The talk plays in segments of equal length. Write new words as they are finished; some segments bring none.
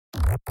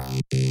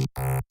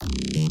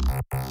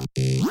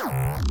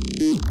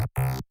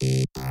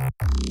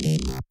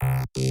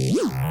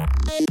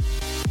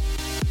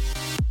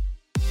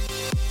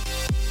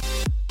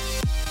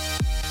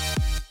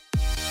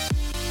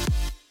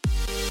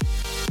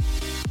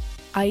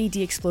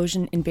IED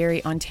explosion in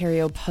Barrie,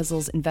 Ontario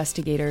puzzles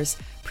investigators.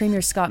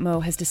 Premier Scott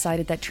Moe has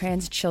decided that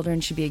trans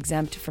children should be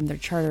exempt from their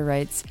charter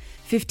rights.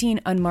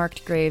 15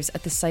 unmarked graves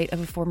at the site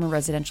of a former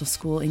residential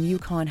school in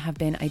Yukon have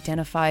been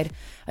identified.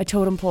 A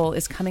totem pole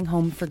is coming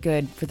home for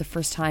good for the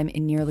first time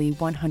in nearly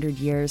 100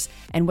 years.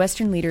 And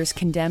Western leaders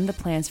condemn the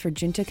plans for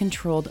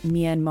junta-controlled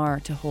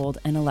Myanmar to hold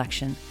an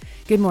election.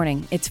 Good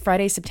morning. It's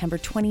Friday, September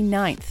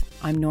 29th.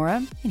 I'm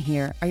Nora, and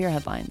here are your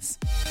headlines.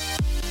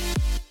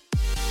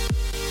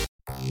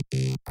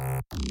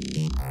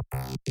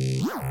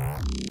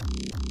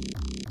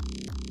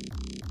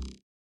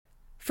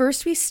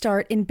 First, we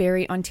start in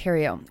Barrie,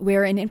 Ontario,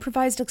 where an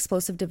improvised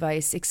explosive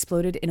device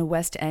exploded in a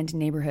West End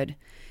neighborhood.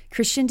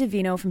 Christian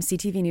Divino from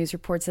CTV News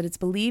reports that it's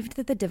believed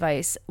that the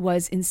device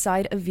was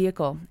inside a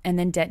vehicle and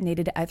then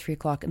detonated at 3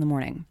 o'clock in the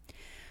morning.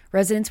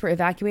 Residents were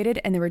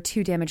evacuated and there were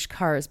 2 damaged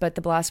cars, but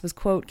the blast was,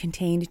 quote,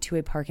 contained to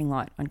a parking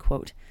lot,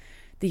 unquote.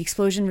 The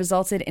explosion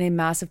resulted in a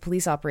massive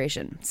police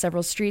operation.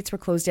 Several streets were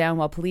closed down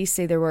while police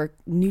say they were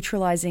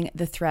neutralizing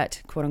the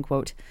threat, quote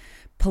unquote.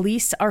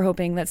 Police are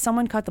hoping that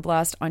someone caught the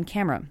blast on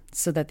camera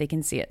so that they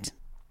can see it.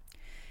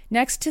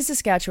 Next to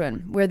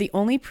Saskatchewan, where the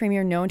only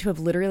premier known to have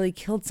literally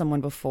killed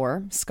someone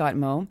before, Scott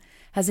Moe,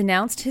 has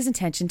announced his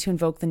intention to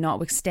invoke the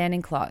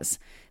notwithstanding clause.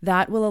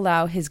 That will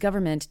allow his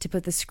government to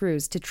put the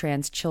screws to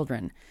trans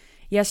children.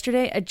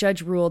 Yesterday, a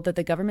judge ruled that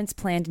the government's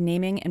planned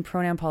naming and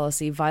pronoun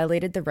policy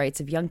violated the rights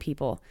of young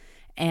people,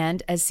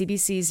 and, as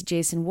CBC's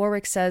Jason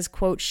Warwick says,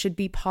 quote, should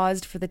be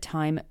paused for the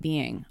time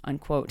being,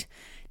 unquote.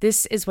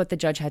 This is what the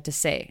judge had to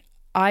say.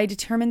 I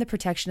determine the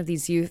protection of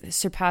these youth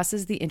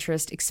surpasses the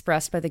interest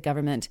expressed by the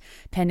government,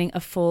 pending a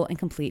full and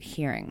complete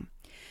hearing.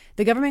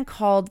 The government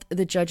called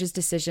the judge's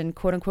decision,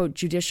 quote unquote,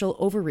 judicial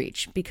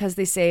overreach because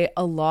they say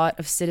a lot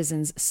of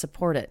citizens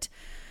support it.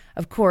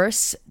 Of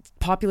course,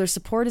 popular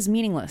support is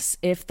meaningless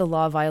if the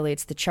law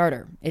violates the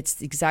charter.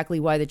 It's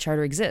exactly why the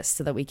charter exists,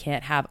 so that we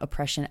can't have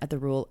oppression at the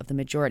rule of the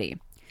majority.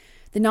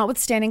 The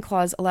notwithstanding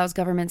clause allows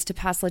governments to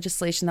pass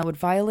legislation that would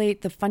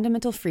violate the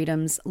fundamental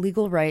freedoms,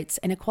 legal rights,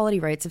 and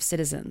equality rights of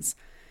citizens.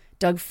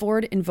 Doug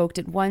Ford invoked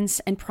it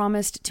once and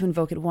promised to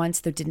invoke it once,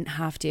 though didn't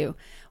have to.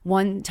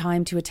 One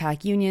time to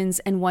attack unions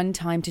and one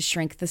time to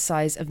shrink the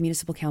size of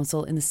municipal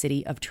council in the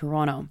city of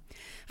Toronto.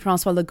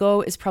 François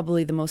Legault is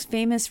probably the most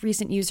famous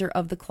recent user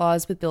of the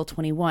clause with Bill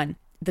 21,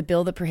 the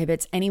bill that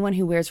prohibits anyone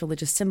who wears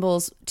religious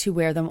symbols to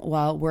wear them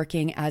while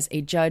working as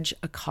a judge,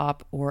 a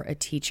cop, or a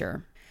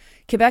teacher.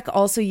 Quebec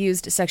also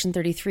used Section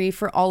 33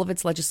 for all of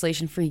its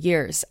legislation for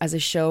years as a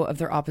show of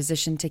their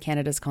opposition to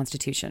Canada's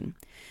constitution.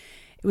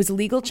 It was a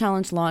legal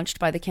challenge launched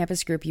by the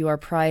campus group You Are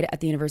Pride at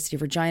the University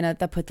of Regina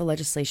that put the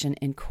legislation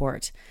in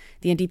court.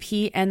 The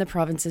NDP and the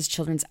province's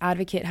children's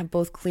advocate have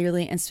both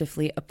clearly and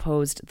swiftly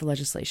opposed the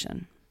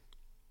legislation.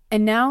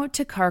 And now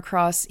to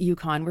Carcross,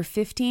 Yukon, where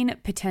 15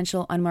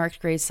 potential unmarked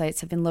grave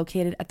sites have been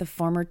located at the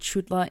former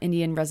Chutla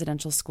Indian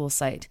Residential School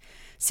site.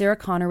 Sarah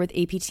Connor with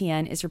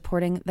APTN is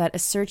reporting that a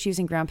search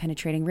using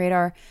ground-penetrating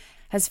radar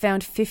has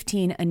found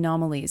 15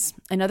 anomalies.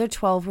 Another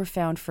 12 were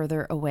found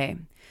further away.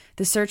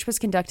 The search was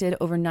conducted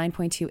over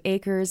 9.2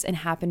 acres and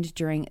happened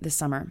during the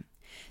summer.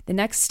 The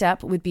next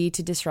step would be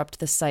to disrupt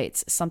the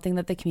sites, something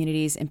that the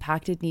communities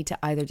impacted need to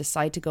either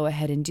decide to go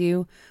ahead and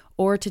do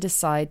or to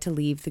decide to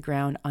leave the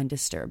ground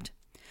undisturbed.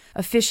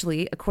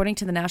 Officially, according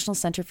to the National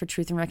Center for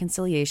Truth and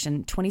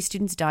Reconciliation, 20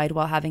 students died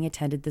while having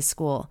attended the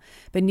school.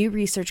 But new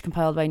research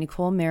compiled by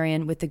Nicole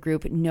Marion with the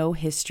group No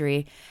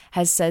History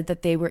has said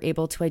that they were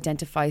able to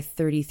identify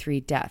 33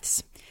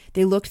 deaths.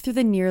 They looked through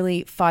the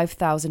nearly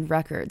 5,000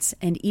 records,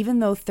 and even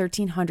though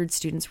 1,300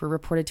 students were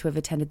reported to have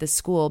attended the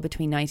school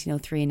between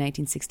 1903 and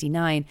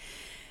 1969,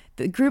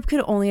 the group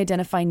could only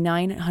identify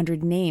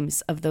 900 names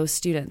of those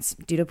students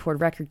due to poor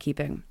record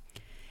keeping.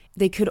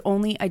 They could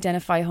only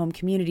identify home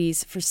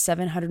communities for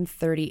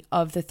 730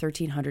 of the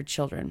 1,300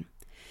 children.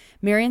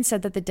 Marion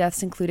said that the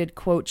deaths included,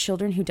 quote,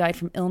 children who died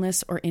from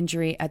illness or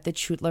injury at the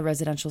Chutla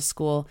Residential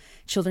School,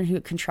 children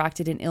who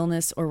contracted an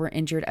illness or were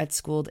injured at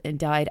school and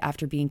died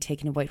after being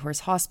taken to Whitehorse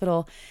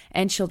Hospital,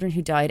 and children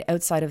who died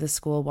outside of the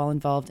school while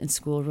involved in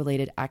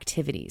school-related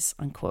activities,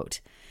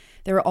 unquote.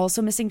 There are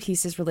also missing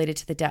pieces related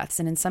to the deaths,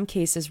 and in some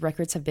cases,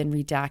 records have been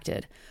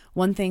redacted.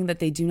 One thing that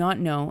they do not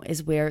know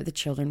is where the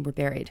children were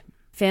buried.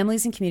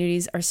 Families and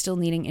communities are still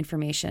needing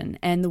information,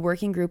 and the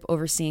working group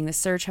overseeing the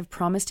search have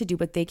promised to do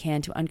what they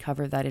can to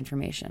uncover that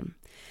information.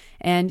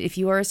 And if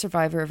you are a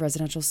survivor of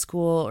residential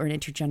school or an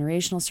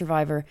intergenerational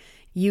survivor,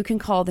 you can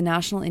call the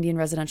National Indian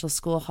Residential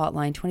School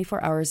hotline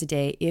 24 hours a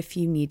day if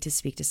you need to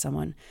speak to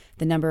someone.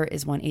 The number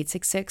is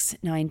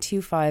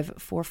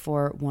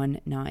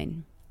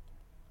 1-866-925-4419.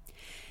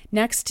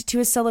 Next, to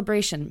a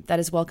celebration that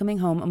is welcoming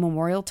home a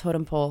memorial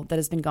totem pole that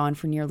has been gone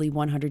for nearly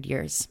 100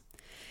 years.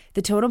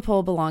 The totem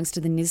pole belongs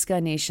to the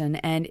Nisga'a Nation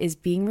and is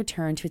being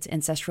returned to its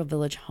ancestral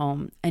village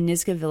home, a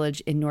Nisga'a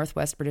village in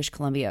northwest British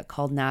Columbia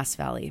called Nass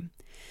Valley.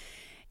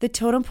 The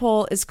totem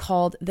pole is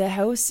called the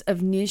House of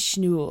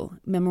Nishnuul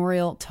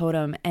Memorial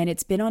Totem, and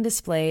it's been on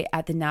display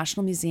at the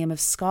National Museum of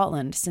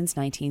Scotland since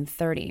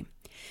 1930.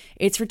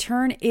 Its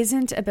return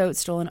isn't about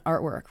stolen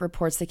artwork,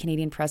 reports the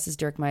Canadian Press's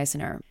Dirk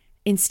Meisner.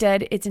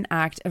 Instead, it's an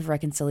act of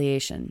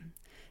reconciliation.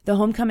 The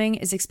homecoming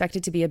is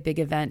expected to be a big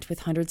event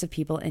with hundreds of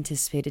people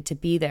anticipated to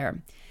be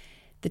there.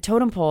 The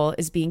totem pole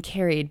is being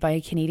carried by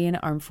a Canadian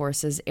Armed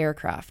Forces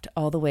aircraft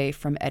all the way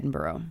from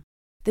Edinburgh.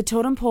 The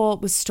totem pole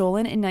was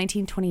stolen in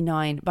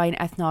 1929 by an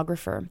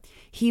ethnographer.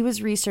 He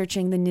was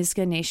researching the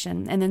Nisga'a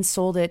Nation and then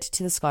sold it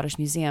to the Scottish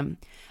Museum.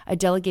 A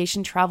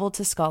delegation traveled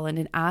to Scotland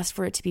and asked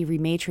for it to be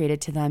rematriated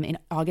to them in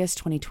August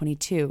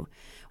 2022.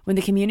 When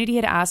the community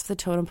had asked for the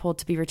totem pole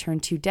to be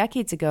returned 2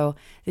 decades ago,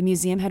 the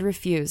museum had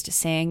refused,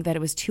 saying that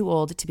it was too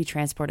old to be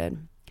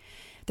transported.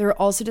 There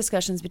are also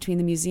discussions between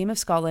the Museum of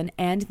Scotland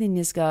and the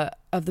Nisga'a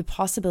of the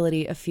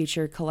possibility of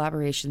future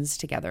collaborations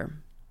together.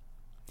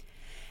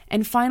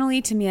 And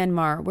finally to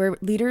Myanmar, where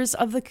leaders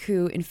of the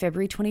coup in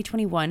February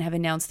 2021 have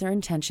announced their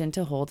intention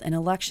to hold an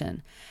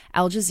election.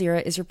 Al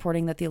Jazeera is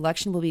reporting that the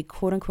election will be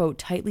quote-unquote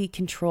tightly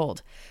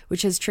controlled,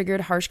 which has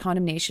triggered harsh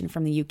condemnation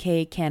from the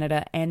UK,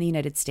 Canada, and the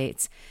United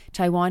States.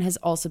 Taiwan has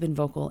also been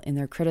vocal in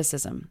their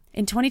criticism.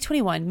 In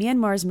 2021,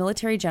 Myanmar's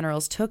military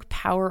generals took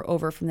power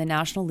over from the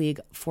National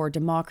League for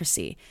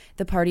Democracy,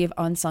 the party of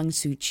Aung San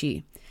Suu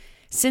Kyi.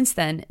 Since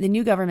then, the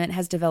new government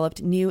has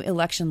developed new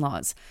election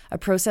laws, a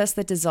process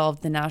that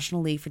dissolved the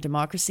National League for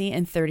Democracy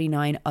and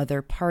 39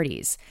 other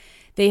parties.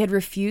 They had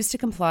refused to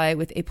comply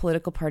with a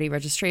political party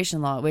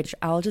registration law, which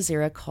Al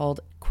Jazeera called,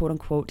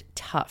 quote-unquote,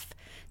 tough.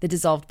 The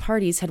dissolved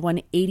parties had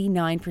won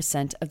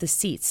 89% of the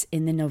seats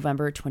in the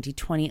November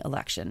 2020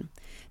 election.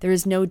 There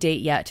is no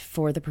date yet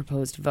for the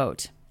proposed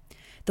vote.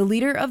 The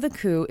leader of the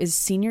coup is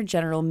Senior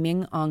General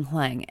Min Aung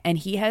Hlaing, and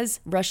he has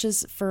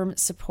Russia's firm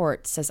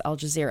support, says Al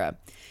Jazeera.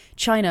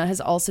 China has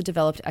also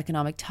developed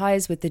economic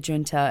ties with the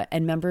junta,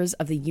 and members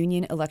of the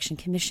Union Election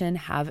Commission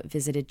have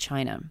visited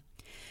China.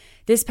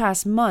 This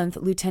past month,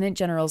 Lieutenant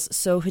Generals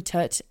So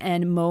Hutut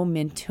and Mo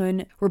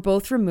Min-tun were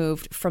both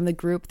removed from the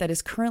group that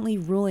is currently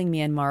ruling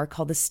Myanmar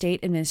called the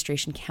State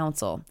Administration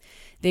Council.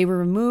 They were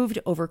removed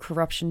over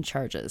corruption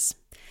charges.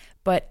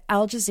 But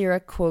Al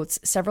Jazeera quotes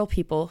several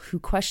people who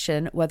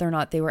question whether or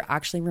not they were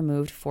actually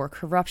removed for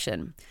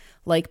corruption,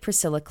 like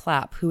Priscilla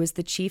Clapp, who is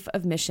the chief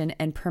of mission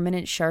and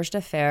permanent charge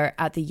d'affaires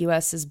at the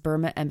U.S.'s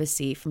Burma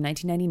embassy from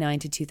 1999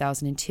 to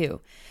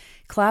 2002.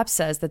 Clapp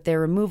says that their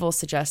removal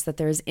suggests that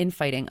there is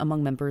infighting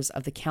among members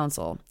of the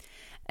council.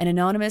 An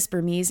anonymous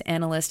Burmese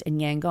analyst in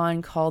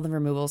Yangon called the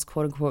removals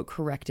quote-unquote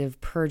corrective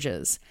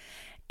purges.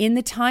 In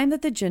the time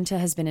that the junta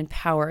has been in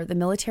power, the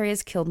military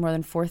has killed more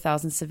than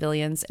 4,000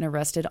 civilians and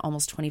arrested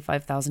almost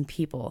 25,000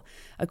 people,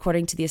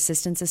 according to the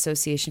Assistance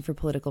Association for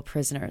Political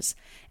Prisoners,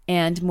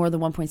 and more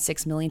than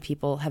 1.6 million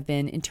people have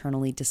been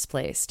internally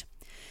displaced.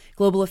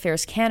 Global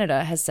Affairs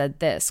Canada has said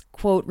this,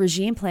 quote,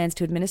 regime plans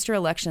to administer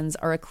elections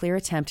are a clear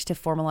attempt to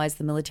formalize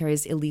the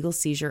military's illegal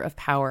seizure of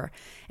power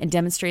and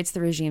demonstrates the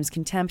regime's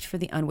contempt for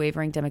the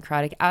unwavering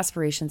democratic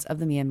aspirations of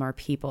the Myanmar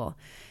people.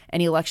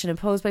 Any election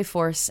imposed by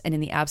force and in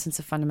the absence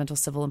of fundamental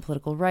civil and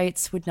political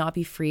rights would not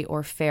be free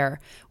or fair,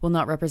 will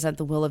not represent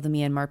the will of the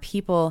Myanmar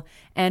people,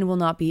 and will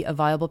not be a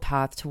viable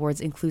path towards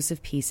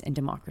inclusive peace and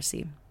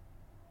democracy.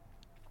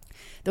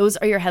 Those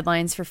are your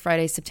headlines for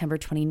Friday, September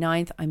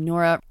 29th. I'm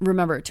Nora.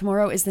 Remember,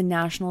 tomorrow is the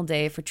National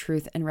Day for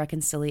Truth and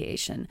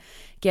Reconciliation.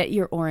 Get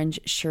your orange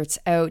shirts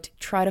out,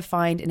 try to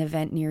find an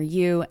event near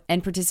you,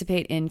 and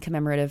participate in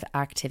commemorative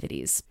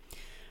activities.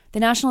 The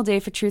National Day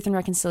for Truth and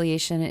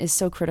Reconciliation is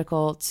so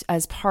critical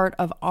as part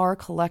of our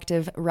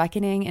collective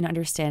reckoning and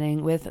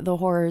understanding with the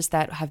horrors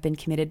that have been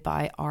committed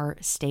by our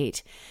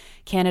state.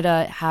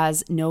 Canada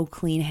has no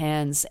clean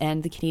hands,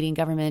 and the Canadian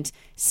government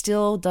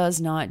still does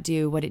not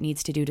do what it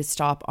needs to do to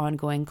stop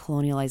ongoing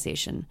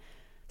colonialization.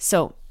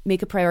 So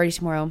make a priority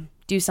tomorrow.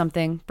 Do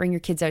something. Bring your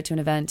kids out to an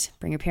event.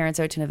 Bring your parents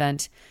out to an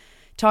event.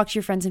 Talk to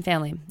your friends and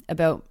family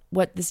about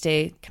what this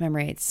day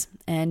commemorates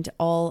and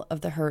all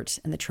of the hurt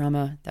and the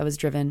trauma that was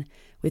driven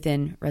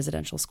within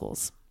residential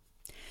schools.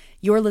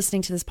 You're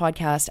listening to this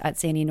podcast at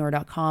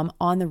sandyandnora.com,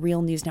 on the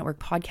Real News Network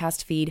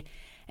podcast feed,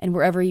 and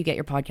wherever you get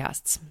your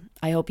podcasts.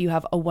 I hope you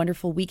have a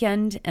wonderful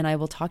weekend, and I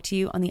will talk to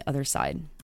you on the other side.